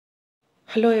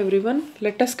Hello everyone,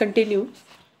 let us continue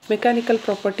mechanical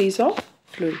properties of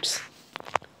fluids.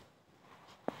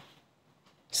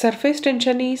 Surface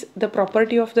tension is the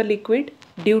property of the liquid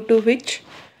due to which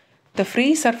the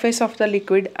free surface of the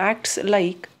liquid acts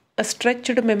like a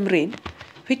stretched membrane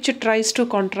which tries to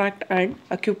contract and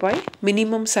occupy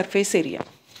minimum surface area.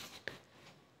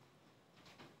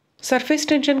 Surface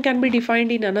tension can be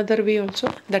defined in another way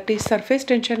also, that is, surface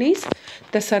tension is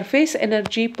the surface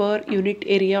energy per unit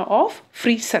area of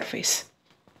free surface.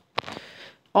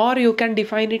 Or you can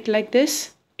define it like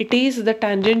this: it is the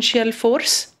tangential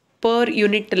force per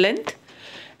unit length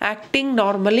acting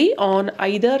normally on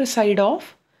either side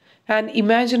of an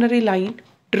imaginary line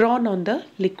drawn on the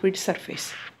liquid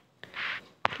surface.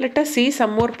 Let us see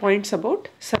some more points about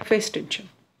surface tension.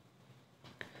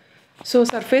 So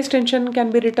surface tension can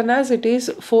be written as it is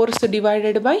force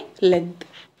divided by length.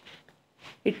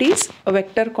 It is a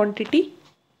vector quantity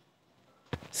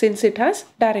since it has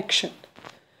direction.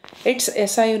 Its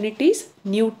SI unit is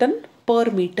Newton per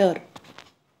meter.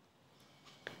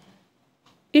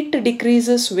 It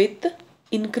decreases with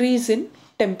increase in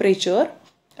temperature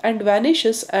and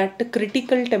vanishes at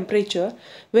critical temperature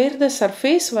where the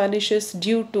surface vanishes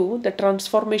due to the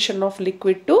transformation of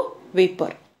liquid to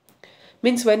vapor.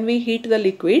 Means when we heat the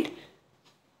liquid,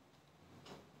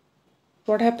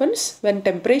 what happens? When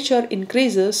temperature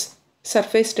increases,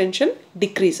 surface tension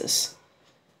decreases.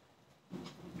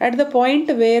 At the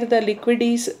point where the liquid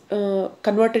is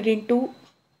converted into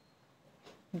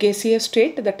gaseous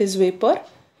state, that is vapor,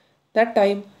 that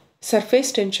time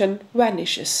surface tension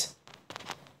vanishes.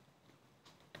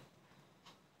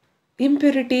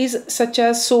 Impurities such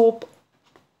as soap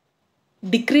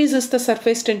decreases the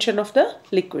surface tension of the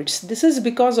liquids. This is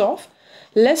because of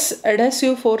less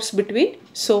adhesive force between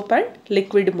soap and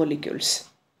liquid molecules.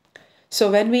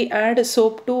 So when we add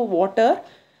soap to water,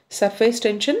 surface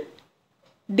tension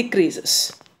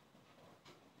decreases.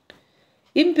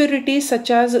 Impurities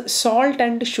such as salt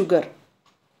and sugar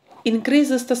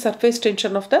increases the surface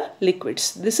tension of the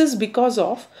liquids. This is because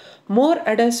of more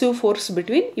adhesive force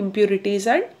between impurities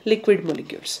and liquid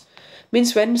molecules.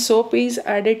 Means when soap is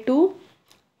added to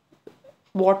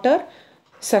water,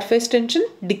 surface tension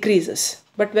decreases.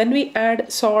 But when we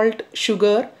add salt,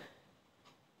 sugar,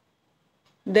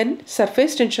 then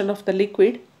surface tension of the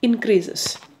liquid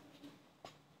increases.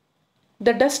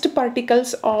 The dust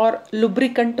particles or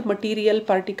lubricant material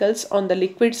particles on the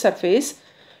liquid surface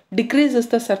decreases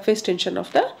the surface tension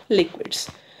of the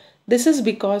liquids. This is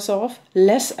because of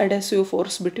less adhesive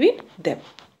force between them.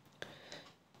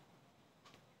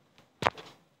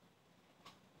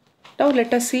 Now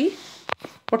let us see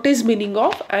what is meaning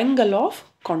of angle of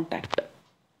contact.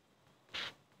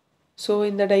 So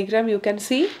in the diagram you can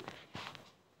see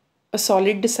a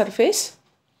solid surface.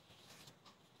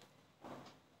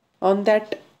 On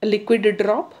that liquid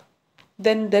drop,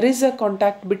 then there is a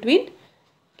contact between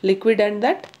liquid and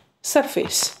that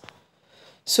surface.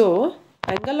 So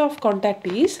angle of contact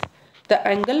is the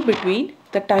angle between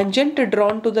the tangent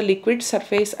drawn to the liquid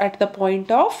surface at the point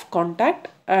of contact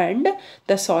and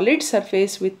the solid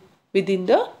surface within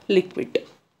the liquid.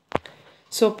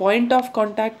 So point of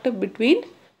contact between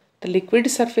the liquid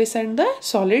surface and the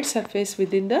solid surface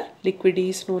within the liquid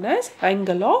is known as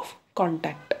angle of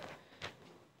contact.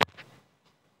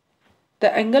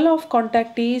 The angle of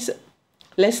contact is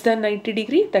less than 90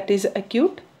 degree, that is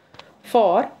acute,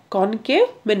 for concave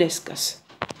meniscus.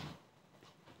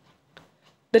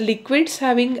 The liquids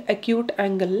having acute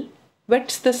angle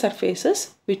wets the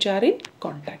surfaces which are in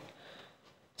contact.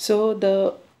 So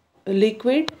the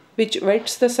liquid which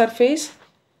wets the surface,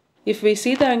 if we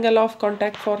see the angle of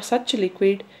contact for such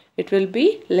liquid, it will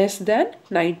be less than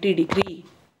 90 degree.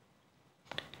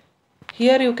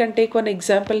 Here you can take one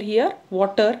example here,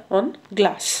 water on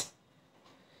glass.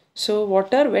 So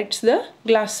water wets the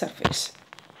glass surface.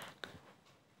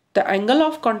 The angle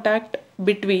of contact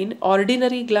between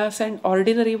ordinary glass and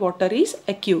ordinary water is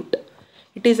acute.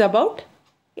 It is about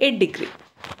 8 degree.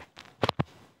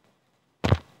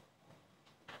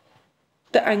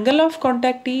 The angle of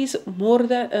contact is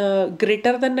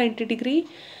greater than 90 degree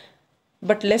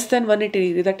but less than 180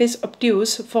 degree, that is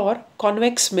obtuse, for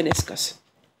convex meniscus.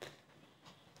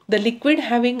 The liquid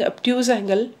having obtuse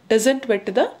angle doesn't wet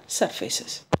the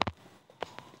surfaces.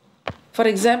 For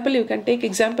example, you can take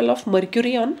example of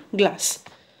mercury on glass.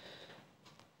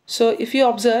 So if you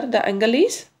observe, the angle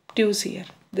is obtuse here.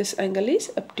 This angle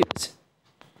is obtuse.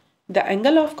 The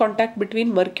angle of contact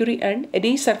between mercury and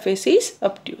any surface is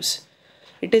obtuse.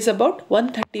 It is about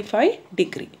 135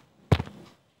 degree.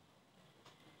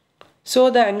 So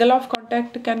the angle of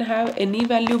contact can have any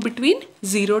value between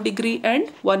 0 degree and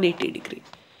 180 degree.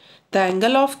 The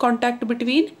angle of contact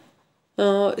between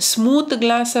smooth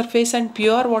glass surface and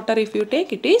pure water, if you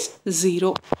take, it is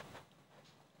 0.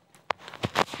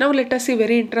 Now let us see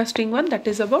very interesting one, that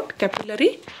is about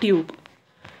capillary tube.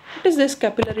 What is this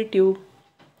capillary tube?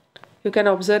 You can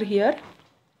observe here,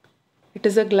 it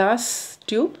is a glass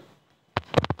tube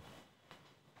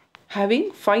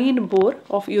having fine bore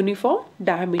of uniform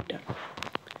diameter.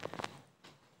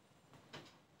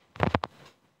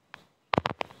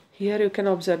 Here you can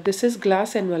observe this is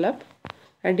glass envelope,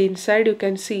 and inside you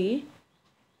can see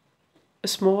a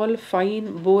small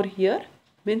fine bore here,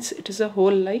 means it is a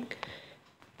hole like,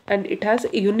 and it has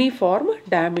a uniform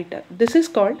diameter. This is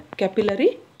called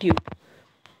capillary tube.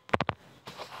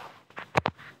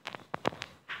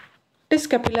 What is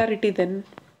capillarity then?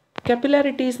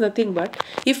 Capillarity is nothing but,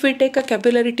 if we take a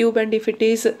capillary tube and if it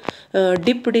is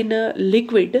dipped in a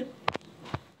liquid,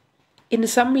 in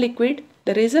some liquid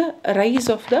there is a rise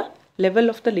of the level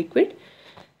of the liquid,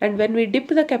 and when we dip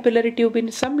the capillary tube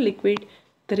in some liquid,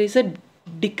 there is a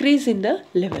decrease in the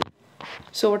level.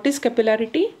 So what is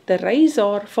capillarity? The rise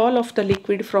or fall of the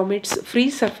liquid from its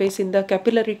free surface in the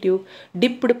capillary tube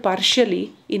dipped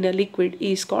partially in a liquid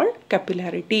is called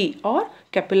capillarity or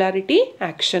capillarity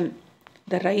action.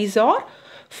 The rise or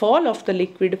fall of the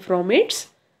liquid from its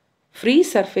free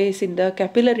surface in the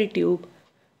capillary tube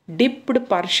dipped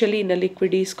partially in a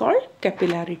liquid is called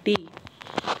capillarity.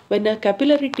 When a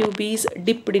capillary tube is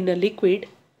dipped in a liquid,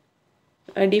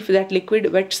 and if that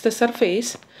liquid wets the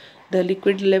surface, the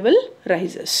liquid level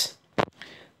rises.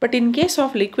 But in case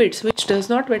of liquids which does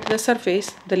not wet the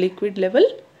surface, the liquid level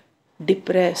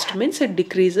depressed, means it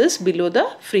decreases below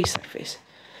the free surface.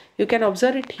 You can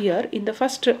observe it here in the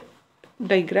first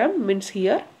diagram, means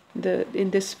here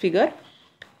in this figure,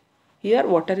 here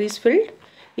water is filled.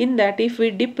 In that, if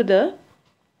we dip the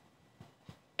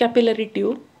capillary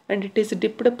tube and it is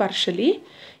dipped partially,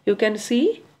 you can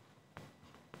see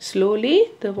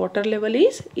slowly the water level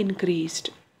is increased.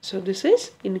 So this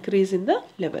is increase in the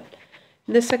level.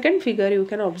 In the second figure you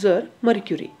can observe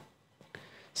mercury.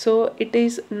 So it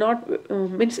is not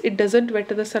means it doesn't wet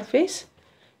the surface.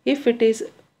 If it is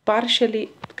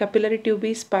partially, capillary tube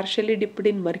is partially dipped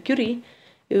in mercury,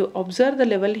 you observe the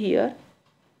level here.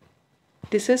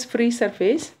 This is free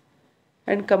surface,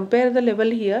 and compare the level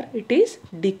here, it is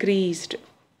decreased.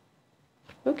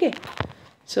 Okay,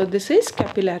 so this is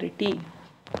capillarity.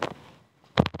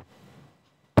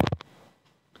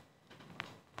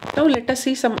 Now let us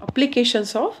see some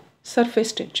applications of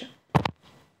surface tension.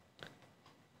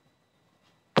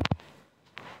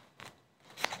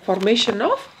 Formation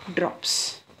of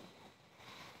drops.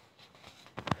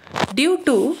 Due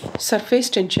to surface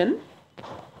tension,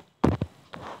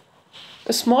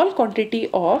 a small quantity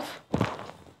of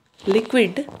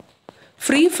liquid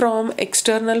free from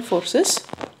external forces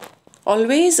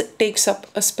always takes up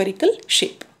a spherical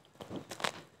shape.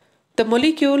 The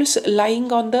molecules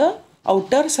lying on the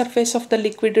outer surface of the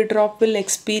liquid drop will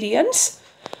experience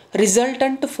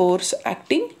resultant force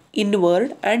acting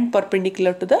inward and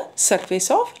perpendicular to the surface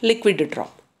of liquid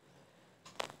drop.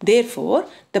 Therefore,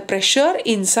 the pressure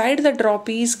inside the drop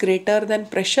is greater than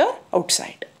pressure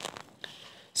outside.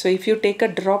 So if you take a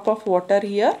drop of water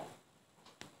here,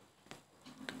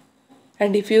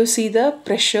 and if you see the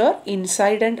pressure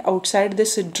inside and outside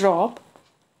this drop,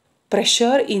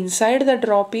 pressure inside the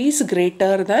drop is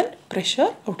greater than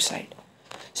pressure outside.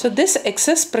 So this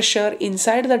excess pressure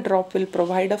inside the drop will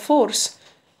provide a force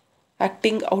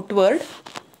acting outward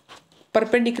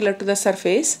perpendicular to the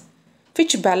surface,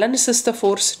 which balances the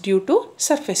force due to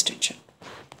surface tension.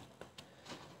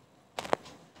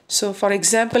 So for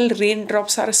example,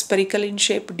 raindrops are spherical in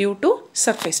shape due to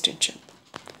surface tension.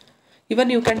 Even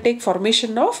you can take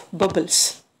formation of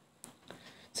bubbles.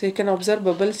 So you can observe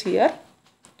bubbles here.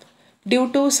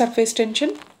 Due to surface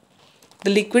tension, the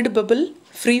liquid bubble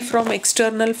free from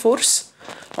external force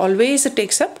always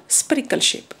takes up spherical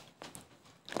shape.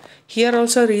 Here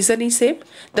also reason is same.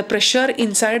 The pressure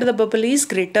inside the bubble is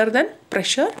greater than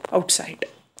pressure outside.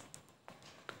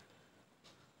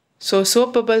 So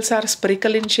soap bubbles are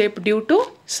spherical in shape due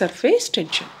to surface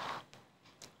tension.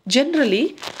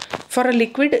 Generally, for a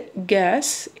liquid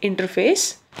gas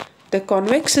interface, the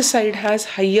convex side has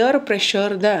higher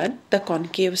pressure than the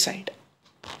concave side.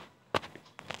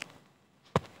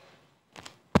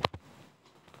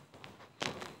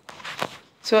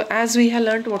 So as we have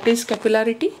learnt what is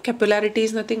capillarity, capillarity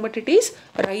is nothing but it is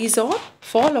rise or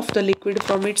fall of the liquid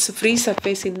from its free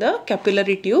surface in the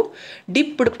capillary tube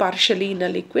dipped partially in a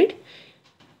liquid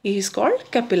is called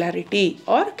capillarity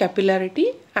or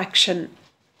capillarity action,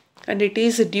 and it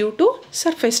is due to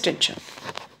surface tension.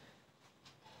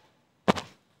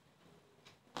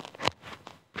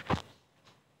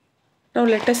 Now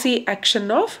let us see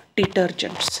action of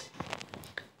detergents.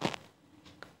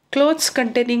 Clothes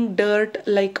containing dirt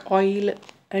like oil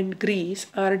and grease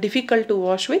are difficult to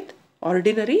wash with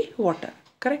ordinary water,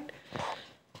 correct?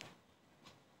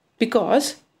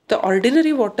 Because the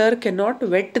ordinary water cannot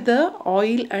wet the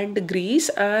oil and grease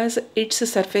as its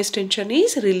surface tension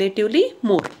is relatively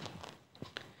more.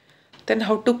 Then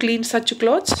how to clean such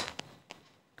clothes?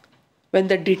 When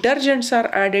the detergents are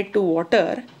added to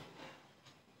water,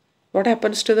 what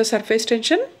happens to the surface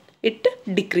tension? It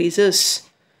decreases.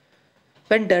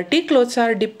 When dirty clothes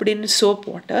are dipped in soap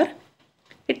water,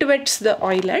 it wets the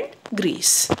oil and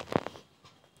grease.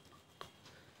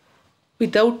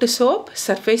 Without soap,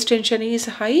 surface tension is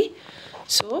high,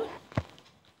 so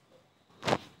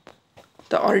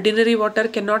the ordinary water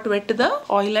cannot wet the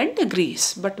oil and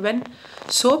grease. But when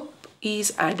soap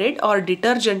is added or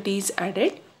detergent is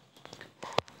added,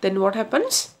 then what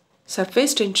happens?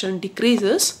 Surface tension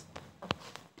decreases.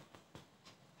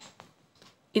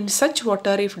 In such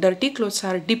water, if dirty clothes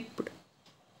are dipped,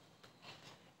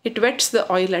 it wets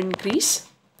the oil and grease.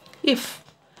 If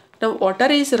now water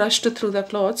is rushed through the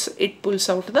clothes, it pulls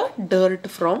out the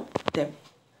dirt from them.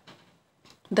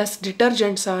 Thus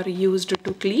detergents are used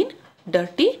to clean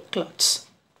dirty clothes.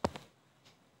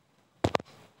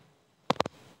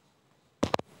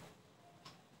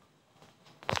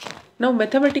 Now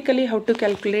mathematically how to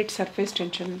calculate surface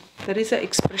tension. There is an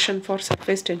expression for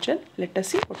surface tension. Let us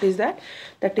see what is that.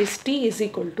 That is T is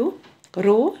equal to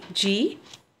rho G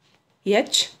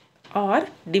H R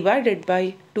divided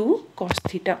by 2 cos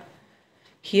theta.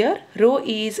 Here rho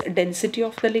is density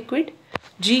of the liquid,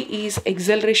 G is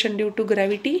acceleration due to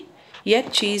gravity,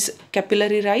 H is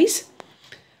capillary rise,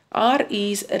 R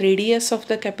is radius of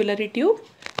the capillary tube,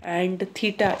 and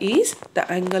theta is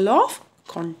the angle of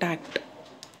contact.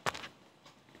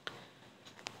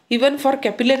 Even for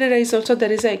capillary rise also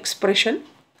there is an expression.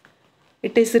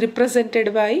 It is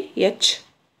represented by H.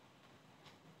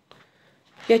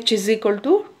 H is equal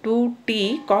to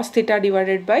 2t cos theta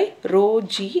divided by rho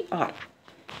G R.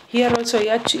 Here also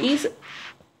H is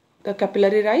the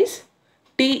capillary rise,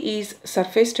 T is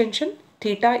surface tension,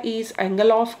 theta is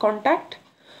angle of contact,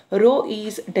 rho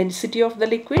is density of the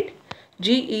liquid,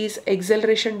 G is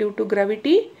acceleration due to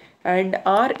gravity, and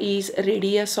R is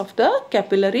radius of the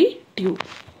capillary tube.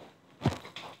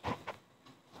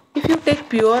 If you take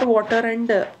pure water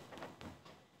and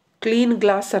clean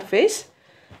glass surface,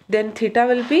 then theta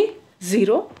will be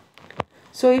 0.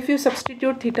 So if you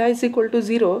substitute theta is equal to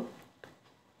 0,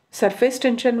 surface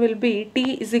tension will be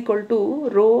T is equal to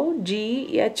rho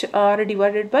G H R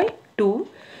divided by 2,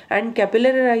 and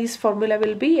capillary rise formula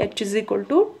will be H is equal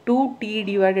to 2T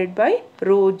divided by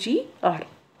rho G R.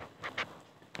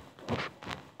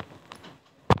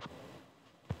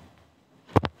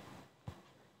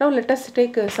 Now let us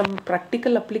take some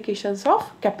practical applications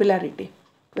of capillarity.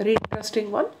 Very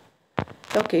interesting one.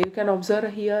 Okay, you can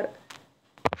observe here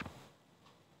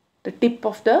the tip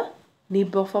of the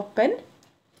nib of a pen.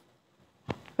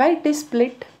 Why it is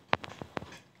split?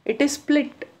 It is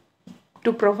split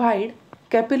to provide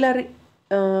capillary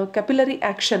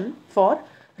action for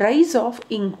rise of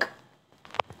ink.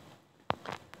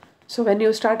 So when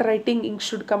you start writing, ink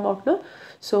should come out, no?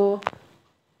 So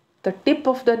the tip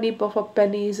of the nib of a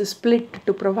pen is split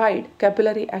to provide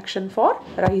capillary action for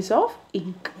rise of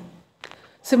ink.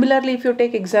 Similarly, if you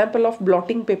take example of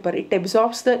blotting paper, it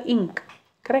absorbs the ink,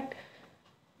 correct?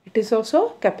 It is also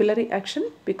capillary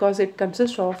action because it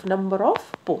consists of number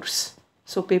of pores.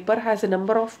 So paper has a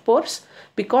number of pores.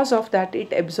 Because of that,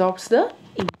 it absorbs the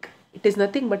ink. It is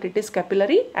nothing but it is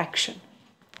capillary action.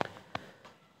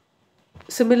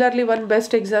 Similarly, one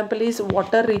best example is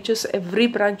water reaches every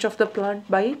branch of the plant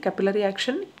by capillary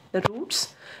action, the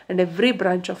roots, and every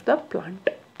branch of the plant.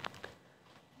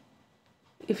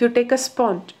 If you take a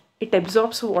sponge, it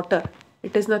absorbs water.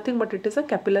 It is nothing but it is a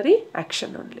capillary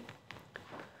action only.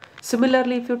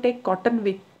 Similarly, if you take cotton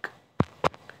wick,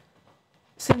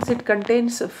 since it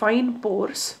contains fine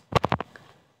pores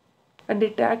and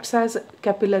it acts as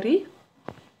capillary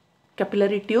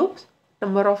tubes,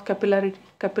 number of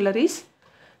capillaries,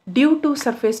 due to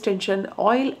surface tension,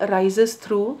 oil rises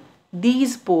through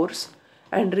these pores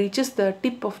and reaches the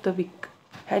tip of the wick.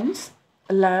 Hence,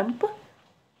 a lamp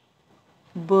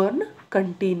burn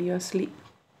continuously.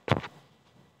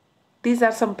 These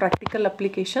are some practical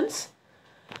applications.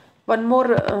 One more,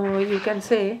 you can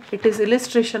say, it is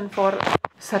illustration for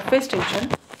surface tension.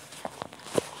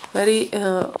 Very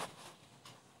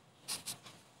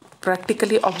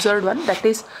practically observed one. That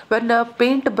is, when a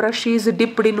paint brush is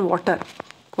dipped in water,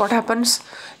 what happens?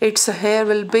 Its hair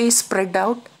will be spread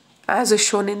out as is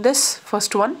shown in this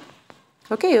first one.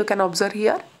 Okay, you can observe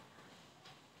here.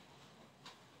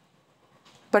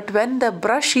 But when the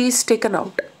brush is taken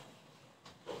out,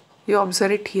 you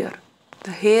observe it here.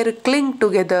 The hair cling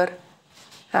together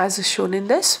as shown in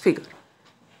this figure.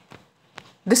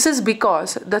 This is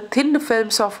because the thin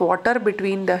films of water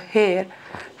between the hair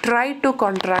try to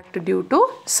contract due to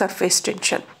surface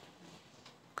tension.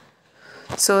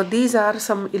 So these are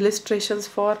some illustrations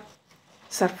for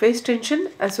surface tension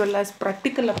as well as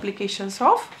practical applications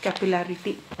of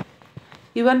capillarity.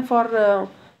 Even for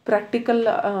practical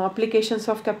applications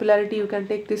of capillarity, you can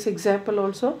take this example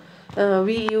also.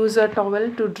 We use a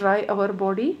towel to dry our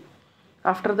body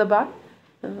after the bath,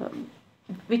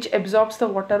 which absorbs the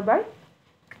water by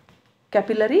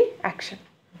capillary action.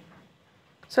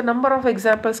 So number of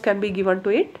examples can be given to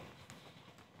it.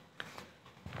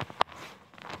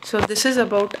 So this is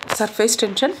about surface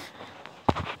tension.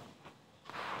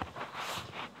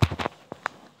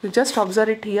 You just observe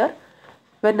it here.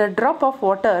 When a drop of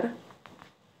water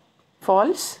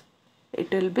falls,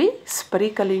 it will be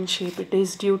spherical in shape. It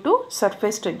is due to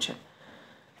surface tension.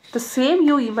 The same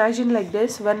you imagine like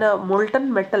this: when a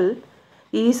molten metal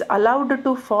is allowed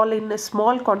to fall in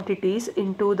small quantities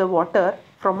into the water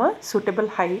from a suitable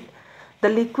height, the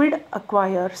liquid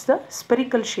acquires the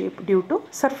spherical shape due to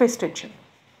surface tension.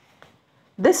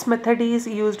 This method is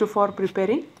used for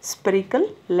preparing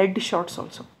spherical lead shots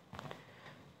also.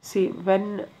 See,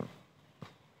 when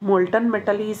molten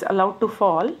metal is allowed to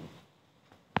fall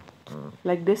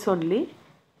like this only,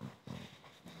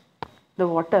 the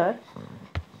water,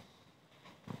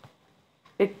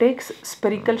 it takes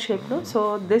spherical shape, no?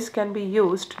 So this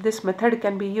method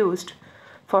can be used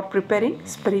for preparing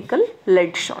spherical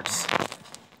lead shots.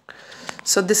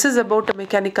 So this is about the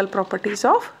mechanical properties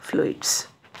of fluids.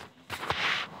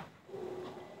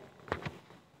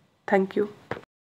 Thank you.